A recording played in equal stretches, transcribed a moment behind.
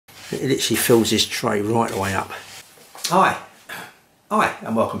It literally fills this tray right the way up. Hi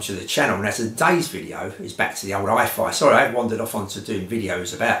and welcome to the channel. Now today's video is back to the old HiFi. Sorry, I have wandered off onto doing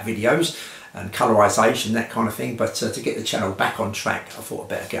videos about videos and colorization, that kind of thing, but to get the channel back on track I thought I'd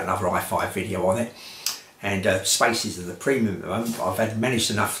better get another HiFi video on it. And spaces are the premium at the moment, but I've managed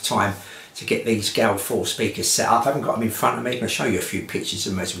enough time to get these Gale 4 speakers set up. I haven't got them in front of me. I'm going to show you a few pictures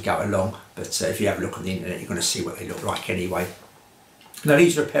of them as we go along, but if you have a look on the internet you're going to see what they look like anyway. Now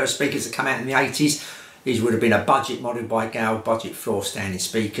these are a pair of speakers that come out in the 80s. These would have been a budget model by Gale, budget floor standing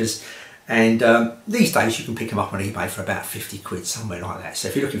speakers, and these days you can pick them up on eBay for about 50 quid, somewhere like that. So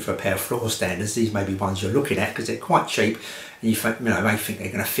if you're looking for a pair of floor standers, these may be ones you're looking at because they're quite cheap and you may think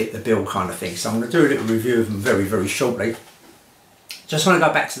they're going to fit the bill kind of thing. So I'm going to do a little review of them very shortly. Just want to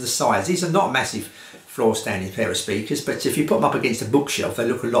go back to the size. These are not a massive floor standing pair of speakers, but if you put them up against a bookshelf they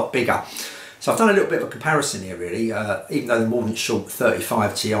look a lot bigger. So I've done a little bit of a comparison here really, even though they're more than short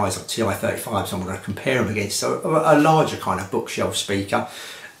 35 Ti's or TI-35s, so I'm going to compare them against a larger kind of bookshelf speaker,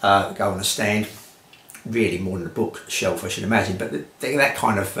 go on a stand, really more than a bookshelf I should imagine, but they're that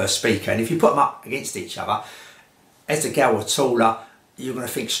kind of speaker. And if you put them up against each other, as the Gale are taller, you're going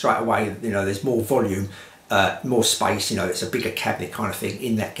to think straight away, you know, there's more volume, more space, you know, it's a bigger cabinet kind of thing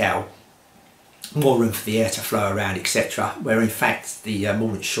in that Gale. More room for the air to flow around, etc. Where in fact the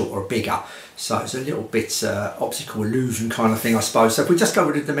more than short are bigger, so it's a little bit optical illusion kind of thing, I suppose. So if we just go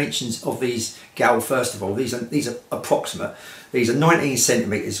with the dimensions of these Gale first of all, these are approximate. These are 19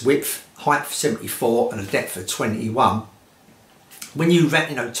 centimeters width, height 74, and a depth of 21. When you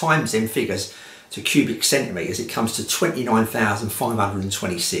times them figures to cubic centimeters, it comes to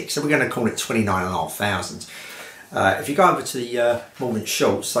 29,526. So we're going to call it 29,500. If you go over to the more than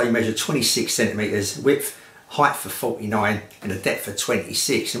shorts, they measure 26 centimeters width, height for 49 and a depth for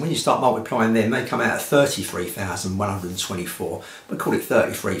 26, and when you start multiplying them they come out at 33,124. we call it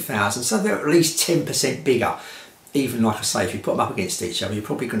 33,000, so they're at least 10% bigger. Even like I say, if you put them up against each other you're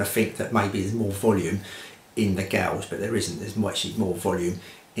probably going to think that maybe there's more volume in the Gales, but there isn't. There's actually more volume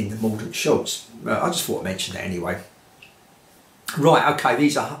in the Mordaunt Schultz. I just thought I'd mention that anyway. Right, okay,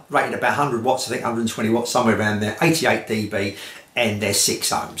 these are rated about 100 watts, I think 120 watts, somewhere around there, 88 dB, and they're 6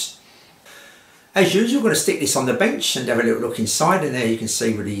 ohms. As usual, we're going to stick this on the bench and have a little look inside, and there you can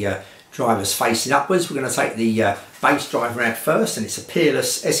see where the driver's facing upwards. We're going to take the bass driver out first, and it's a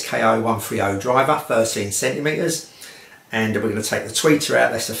Peerless SKO 130 driver, 13 centimeters, and we're going to take the tweeter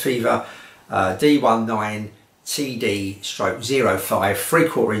out. That's a Fever D19 TD/05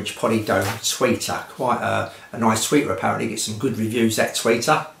 3/4 inch polydome tweeter. Quite a nice tweeter, apparently. Get some good reviews, that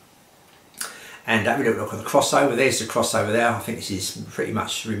tweeter. And have a little look at the crossover. There's the crossover there. I think this is pretty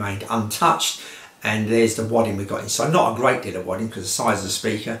much remained untouched. And there's the wadding we got inside. Not a great deal of wadding because the size of the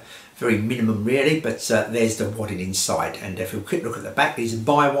speaker, very minimum really, but there's the wadding inside. And if we quick look at the back, these are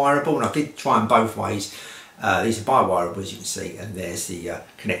bi-wireable, and I did try them both ways. These are bi-wireable, as you can see, and there's the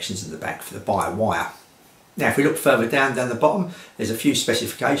connections in the back for the bi-wire. Now if we look further down the bottom, there's a few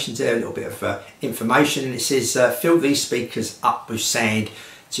specifications there, a little bit of information, and it says fill these speakers up with sand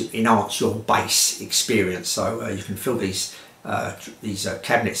to enhance your bass experience. So you can fill these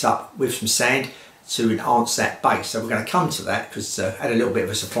cabinets up with some sand to enhance that bass. So we're going to come to that because I had a little bit of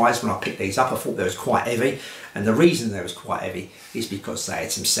a surprise when I picked these up. I thought they was quite heavy, and the reason they was quite heavy is because they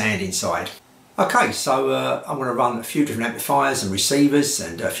had some sand inside. Okay, so I'm going to run a few different amplifiers and receivers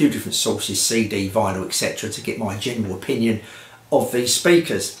and a few different sources, CD, vinyl, etc. to get my general opinion of these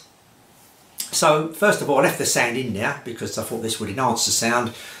speakers. So first of all, I left the sand in there because I thought this would enhance the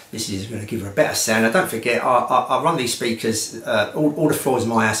sound. This is going to give her a better sound. Now don't forget, I run these speakers, all the floors in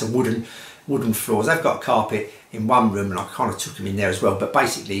my house are wooden floors. I've got a carpet in one room and I kind of took them in there as well, but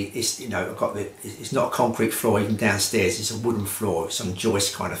basically it's, you know, it's not a concrete floor even downstairs, it's a wooden floor, it's some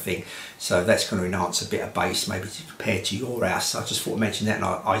joist kind of thing, so that's going to enhance a bit of bass maybe to compare to your house. So I just thought I'd mention that, and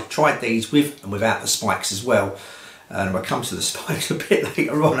I tried these with and without the spikes as well, and we'll come to the spikes a bit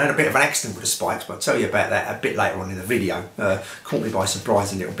later on. I had a bit of an accident with the spikes, but I'll tell you about that a bit later on in the video. Caught me by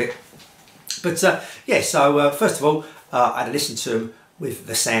surprise a little bit, but yeah, so first of all I had to listen to them with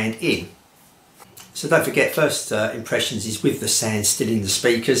the sand in. So don't forget, first impressions is with the sand still in the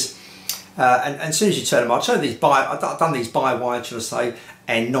speakers, and as soon as you turn them on, I've done these bi-wired, shall I say,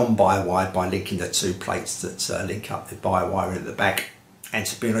 and non-bi-wired by linking the two plates that link up the bi-wire at the back. And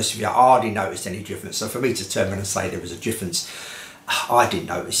to be honest with you, I hardly noticed any difference. So for me to turn around and say there was a difference, I didn't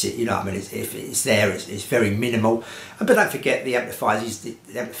notice it, you know what I mean. If it's there, it's very minimal. But don't forget the amplifiers, the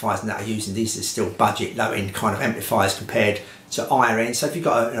amplifiers that are using these are still budget, low end kind of amplifiers compared to higher end. So if you've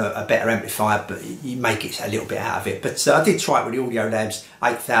got a better amplifier, but you make it a little bit out of it. But I did try it with the Audio Labs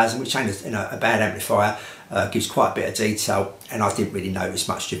 8000, which ain't a bad amplifier. Gives quite a bit of detail, and I didn't really notice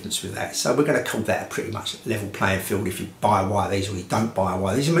much difference with that. So we're going to call that a pretty much level playing field if you buy a wire of these or you don't buy a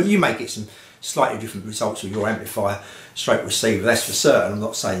wire of these. You may get some slightly different results with your amplifier straight receiver, that's for certain. I'm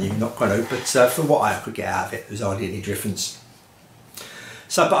not saying you're not going to, but for what I could get out of it, there was hardly any difference.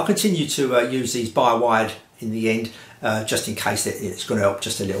 So, but I'll continue to use these bi-wired in the end, just in case it's going to help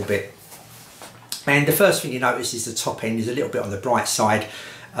just a little bit. And the first thing you notice is the top end is a little bit on the bright side.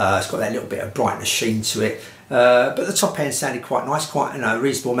 It's got that little bit of brightness sheen to it, but the top end sounded quite nice, quite a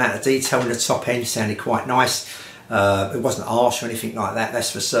reasonable amount of detail in the top end, sounded quite nice. It wasn't harsh or anything like that,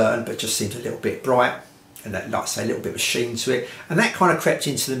 that's for certain, but just seemed a little bit bright, and that, like I say, a little bit of sheen to it, and that kind of crept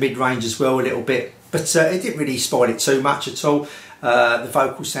into the mid-range as well a little bit, but it didn't really spoil it too much at all. The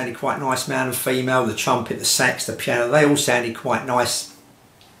vocals sounded quite nice, male and female, the trumpet, the sax, the piano, they all sounded quite nice.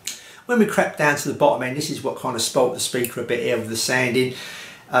 When we crept down to the bottom end, this is what kind of spoilt the speaker a bit here with the sanding.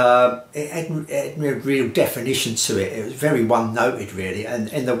 It had no real definition to it. It was very one-noted really, and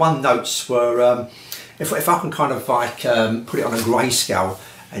the one notes were, if I can kind of like put it on a grayscale,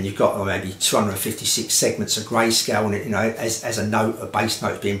 and you've got maybe 256 segments of grayscale, and you know, as a note, a bass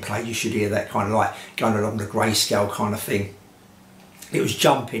note being played, you should hear that kind of like going along the grayscale kind of thing. It was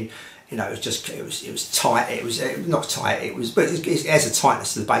jumping, you know, it was tight. It was not tight. But it has a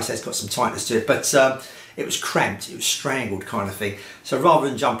tightness to the bass. It's got some tightness to it, but it was cramped. It was strangled kind of thing. So rather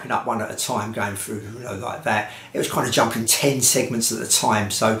than jumping up one at a time, going through, you know, like that, it was kind of jumping 10 segments at a time.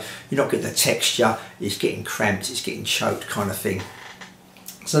 So you're not getting the texture. It's getting cramped. It's getting choked kind of thing.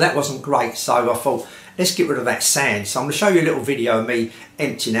 So that wasn't great. So I thought, let's get rid of that sand. So I'm going to show you a little video of me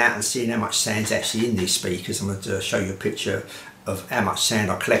emptying out and seeing how much sand's actually in these speakers. I'm going to show you a picture of how much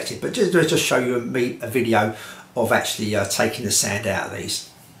sand I collected, but just show you a video of actually taking the sand out of these.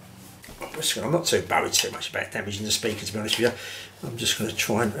 I'm not too worried too much about damaging the speaker, to be honest with you. I'm just going to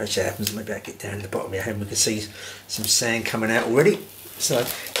try and, as it happens, maybe I get down to the bottom of my hand, we can see some sand coming out already. So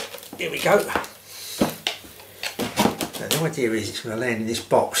here we go. Now, the idea is it's going to land in this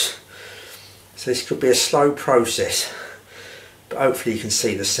box, so this could be a slow process, but hopefully you can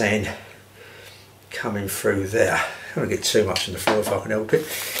see the sand coming through there. I don't want to get too much on the floor if I can help it.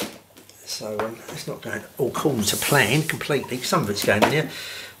 So it's not going all according to plan completely. Some of it's going in here,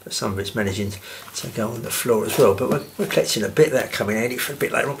 but some of it's managing to go on the floor as well. But we're collecting a bit of that coming out for a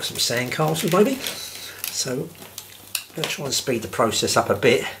bit later on with some sand castles maybe. So I'm going to try and speed the process up a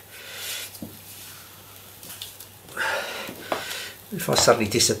bit. If I suddenly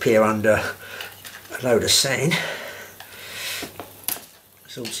disappear under a load of sand,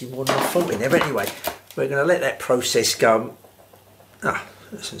 there's obviously more than I thought in there. But anyway, we're going to let that process go.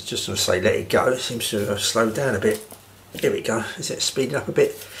 It's just going to say let it go. It seems to have slowed down a bit. Here we go. Is it speeding up a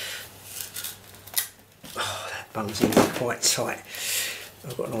bit? Oh, that bung's in quite tight.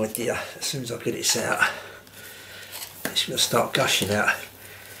 I've got an idea. As soon as I get it out, it's going to start gushing out.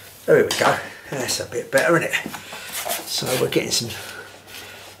 There we go. That's a bit better, isn't it? So we're getting some,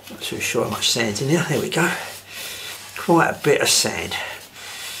 not too sure how much sand's in there. There we go. Quite a bit of sand.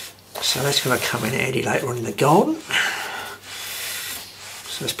 So that's going to come in handy later on in the garden.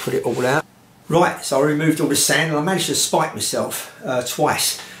 So let's put it all out. Right, so I removed all the sand and I managed to spike myself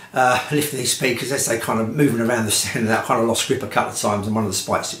twice, lifting these speakers as they kind of moving around the sand, and I kind of lost grip a couple of times, and one of the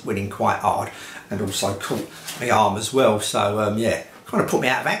spikes went in quite hard and also caught my arm as well. So yeah, kind of put me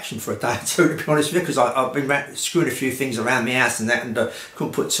out of action for a day or two, to be honest with you, because I've been screwing a few things around my house and that, and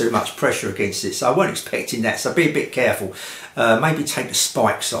couldn't put too much pressure against it. So I weren't expecting that, so be a bit careful. Maybe take the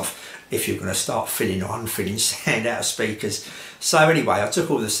spikes off if you're going to start filling or unfilling sand out of speakers. So anyway, I took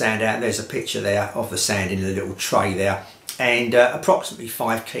all the sand out, and there's a picture there of the sand in a little tray there, and approximately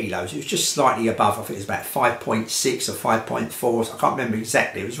 5 kilos. It was just slightly above, I think it was about 5.6 or 5.4, I can't remember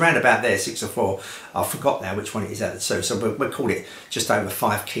exactly. It was around about there, 6 or 4. I forgot now which one it is out of the two. So we'll call it just over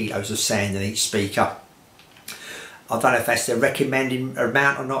 5 kilos of sand in each speaker. I don't know if that's the recommended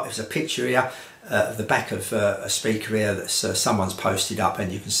amount or not. There's a picture here of the back of a speaker here that someone's posted up,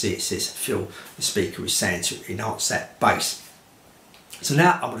 and you can see it says fill the speaker with sand to enhance that bass. So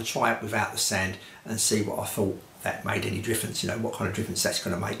now I'm going to try it without the sand and see what I thought that made any difference, you know, what kind of difference that's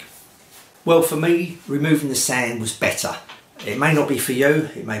going to make. Well, for me, removing the sand was better. It may not be for you,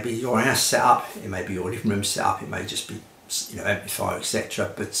 it may be your house setup, it may be your living room setup, it may just be, you know, amplifier,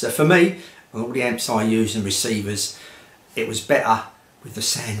 etc. But for me, on all the amps I use and receivers, it was better with the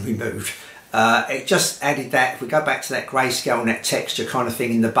sand removed. It just added that, if we go back to that grayscale and that texture kind of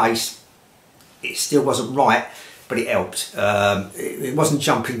thing in the bass, it still wasn't right, but it helped. It wasn't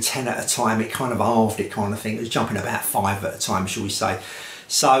jumping 10 at a time, it kind of halved it kind of thing. It was jumping about 5 at a time, shall we say.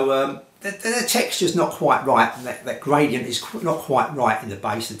 So the texture's not quite right, and that gradient is not quite right in the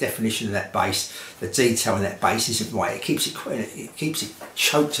bass. The definition of that bass, the detail in that bass isn't right. It keeps it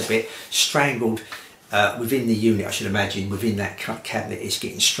choked a bit, strangled within the unit, I should imagine. Within that cabinet, it's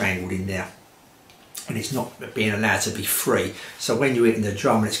getting strangled in there, and it's not being allowed to be free. So when you're hitting the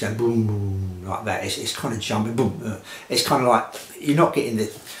drum and it's going boom boom like that, it's kind of jumping boom. It's kind of like you're not getting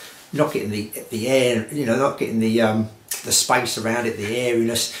the air, you know, not getting the space around it, the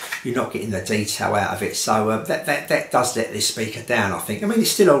airiness. You're not getting the detail out of it. So that does let this speaker down, I think. I mean, it's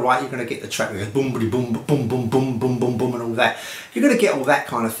still all right. You're going to get the track with boom boom boom boom boom boom boom boom boom and all that. You're going to get all that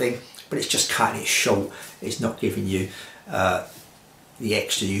kind of thing, but it's just cutting it short. It's not giving you the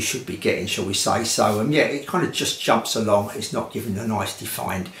extra you should be getting, shall we say. So yeah, it kind of just jumps along. It's not giving a nice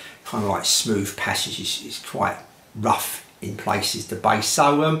defined kind of like smooth passage. It's quite rough in places, the bass.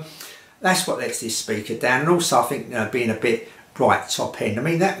 So that's what lets this speaker down. And also I think, you know, being a bit bright top end, I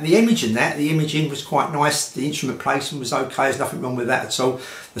mean, the imaging was quite nice. The instrument placement was okay. There's nothing wrong with that at all.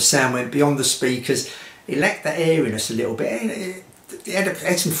 The sound went beyond the speakers. It lacked that airiness a little bit. It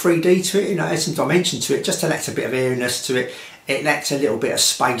had some 3D to it, you know, had some dimension to it. Just lacked a bit of airiness to it. It lacked a little bit of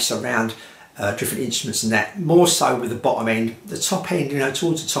space around different instruments and that. More so with the bottom end. The top end, you know,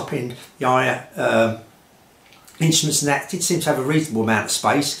 towards the top end, the higher instruments and that did seem to have a reasonable amount of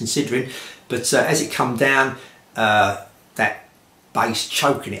space considering, but as it come down, that bass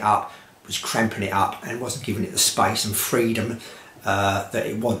choking it up was cramping it up and wasn't giving it the space and freedom that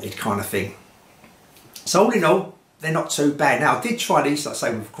it wanted, kind of thing. So all in all, they're not too bad. Now I did try these, like I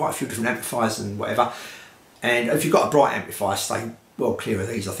say, with quite a few different amplifiers and whatever, and if you've got a bright amplifier, stay well clear of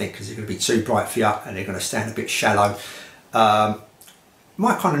these, I think, because they're going to be too bright for you and they're going to stand a bit shallow.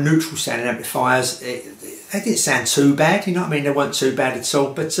 My kind of neutral sounding amplifiers, they didn't sound too bad, you know what I mean? They weren't too bad at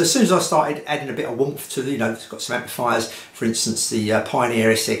all. But as soon as I started adding a bit of warmth to the, you know, it's got some amplifiers, for instance, the Pioneer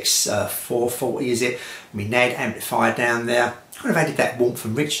SX 440, is it? I mean, NAD amplifier down there, kind of added that warmth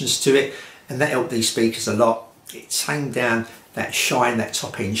and richness to it, and that helped these speakers a lot. It tamed down that shine, that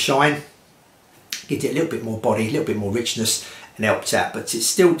top end shine, gives it a little bit more body, a little bit more richness, and helped out. But it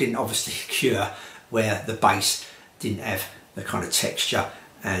still didn't obviously cure where the bass didn't have the kind of texture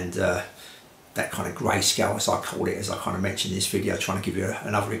and that kind of grayscale, as I called it, as I kind of mentioned in this video, trying to give you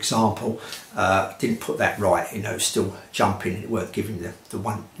another example. Didn't put that right, you know, still jumping. It weren't giving the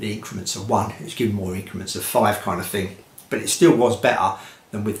increments of 1, it was giving more increments of 5 kind of thing. But it still was better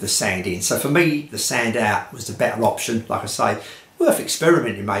than with the sand in. So for me, the sand out was the better option. Like I say, worth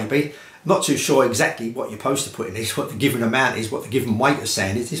experimenting maybe. I'm not too sure exactly what you're supposed to put in this, what the given amount is, what the given weight of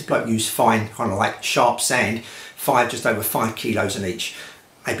sand is. This bloke used fine, kind of like sharp sand, just over 5 kilos in each.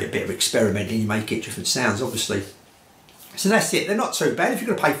 Maybe a bit of experimenting, you may get different sounds, obviously. So that's it. They're not too bad. If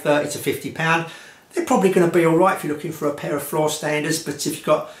you're going to pay £30 to £50, they're probably going to be all right if you're looking for a pair of floor standers. But if you've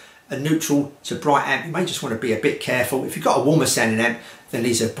got a neutral to bright amp, you may just want to be a bit careful. If you've got a warmer sounding amp, then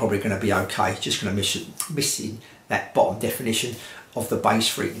these are probably going to be okay. Just going to missing that bottom definition of the bass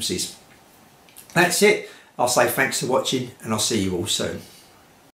frequencies. That's it. I'll say thanks for watching, and I'll see you all soon.